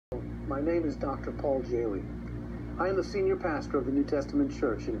My name is Dr. Paul Jehle. I am the senior pastor of the New Testament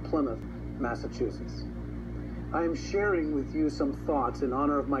Church in Plymouth, Massachusetts. I am sharing with you some thoughts in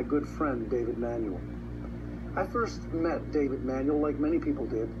honor of my good friend, David Manuel. I first met David Manuel, like many people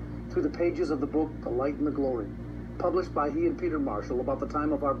did, through the pages of the book, The Light and the Glory, published by he and Peter Marshall about the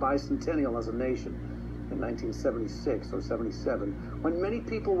time of our bicentennial as a nation in 1976 or 77, when many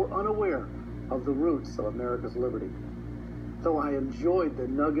people were unaware of the roots of America's liberty. Though I enjoyed the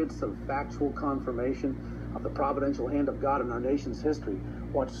nuggets of factual confirmation of the providential hand of God in our nation's history,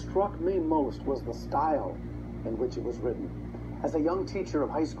 what struck me most was the style in which it was written. As a young teacher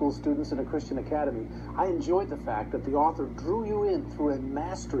of high school students in a Christian academy, I enjoyed the fact that the author drew you in through a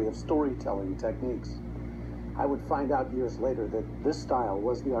mastery of storytelling techniques. I would find out years later that this style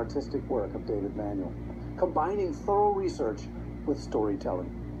was the artistic work of David Manuel, combining thorough research with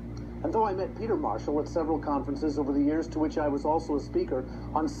storytelling. And though I met Peter Marshall at several conferences over the years to which I was also a speaker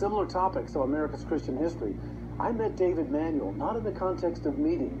on similar topics of America's Christian history, I met David Manuel not in the context of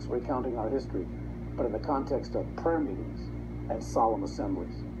meetings recounting our history, but in the context of prayer meetings and solemn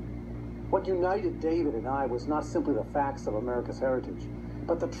assemblies. What united David and I was not simply the facts of America's heritage,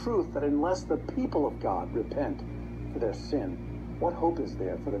 but the truth that unless the people of God repent for their sin, what hope is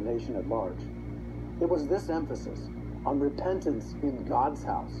there for the nation at large? It was this emphasis on repentance in God's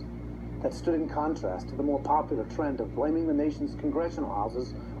house that stood in contrast to the more popular trend of blaming the nation's congressional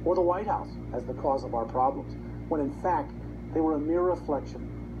houses or the White House as the cause of our problems, when in fact they were a mere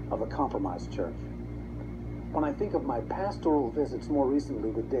reflection of a compromised church. When I think of my pastoral visits more recently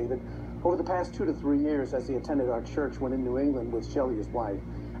with David, over the past 2 to 3 years as he attended our church when in New England with Shelley, his wife,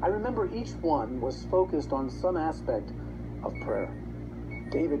 I remember each one was focused on some aspect of prayer.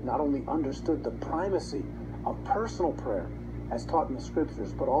 David not only understood the primacy of personal prayer as taught in the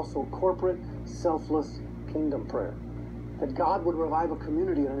scriptures, but also corporate, selfless kingdom prayer. That God would revive a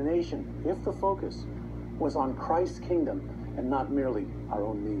community and a nation if the focus was on Christ's kingdom and not merely our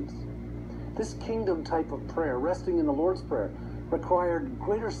own needs. This kingdom type of prayer, resting in the Lord's Prayer, required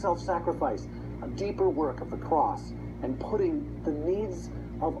greater self-sacrifice, a deeper work of the cross, and putting the needs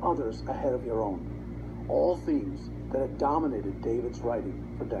of others ahead of your own. All themes that had dominated David's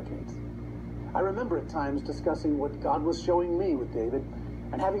writing for decades. I remember at times discussing what God was showing me with David,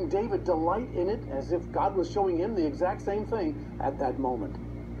 and having David delight in it as if God was showing him the exact same thing at that moment.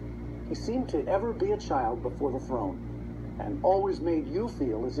 He seemed to ever be a child before the throne, and always made you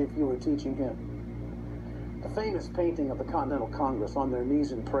feel as if you were teaching him. The famous painting of the Continental Congress on their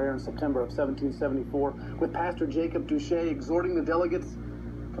knees in prayer in September of 1774, with Pastor Jacob Douchet exhorting the delegates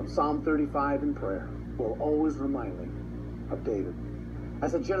from Psalm 35 in prayer, will always remind me of David.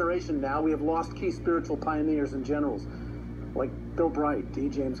 As a generation now, we have lost key spiritual pioneers and generals like Bill Bright, D.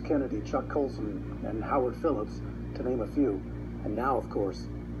 James Kennedy, Chuck Colson, and Howard Phillips, to name a few, and now, of course,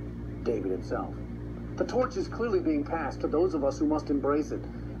 David himself. The torch is clearly being passed to those of us who must embrace it,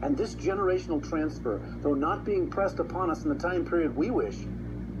 and this generational transfer, though not being pressed upon us in the time period we wish,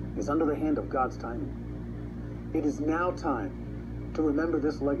 is under the hand of God's timing. It is now time to remember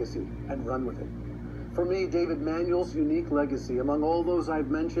this legacy and run with it. For me, David Manuel's unique legacy, among all those I've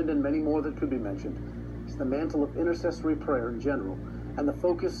mentioned and many more that could be mentioned, is the mantle of intercessory prayer in general, and the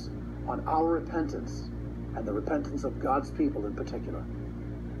focus on our repentance and the repentance of God's people in particular.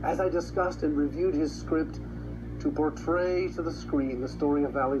 As I discussed and reviewed his script to portray to the screen the story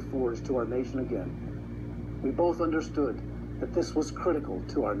of Valley Forge to our nation again, we both understood that this was critical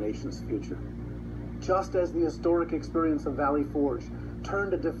to our nation's future. Just as the historic experience of Valley Forge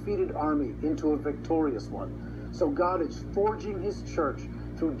turned a defeated army into a victorious one, so God is forging his church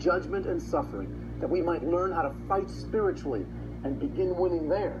through judgment and suffering, that we might learn how to fight spiritually and begin winning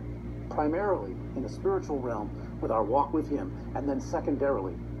there, primarily in the spiritual realm with our walk with him, and then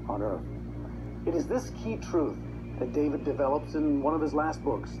secondarily on earth. It is this key truth that David develops in one of his last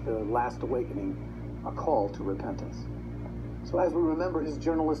books, The Last Awakening, A Call to Repentance. So as we remember his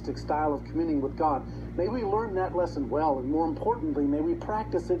journalistic style of communing with God, may we learn that lesson well, and more importantly, may we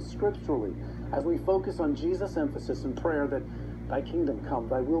practice it scripturally as we focus on Jesus' emphasis in prayer that thy kingdom come,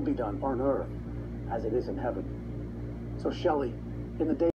 thy will be done on earth as it is in heaven. So Shelley, in the day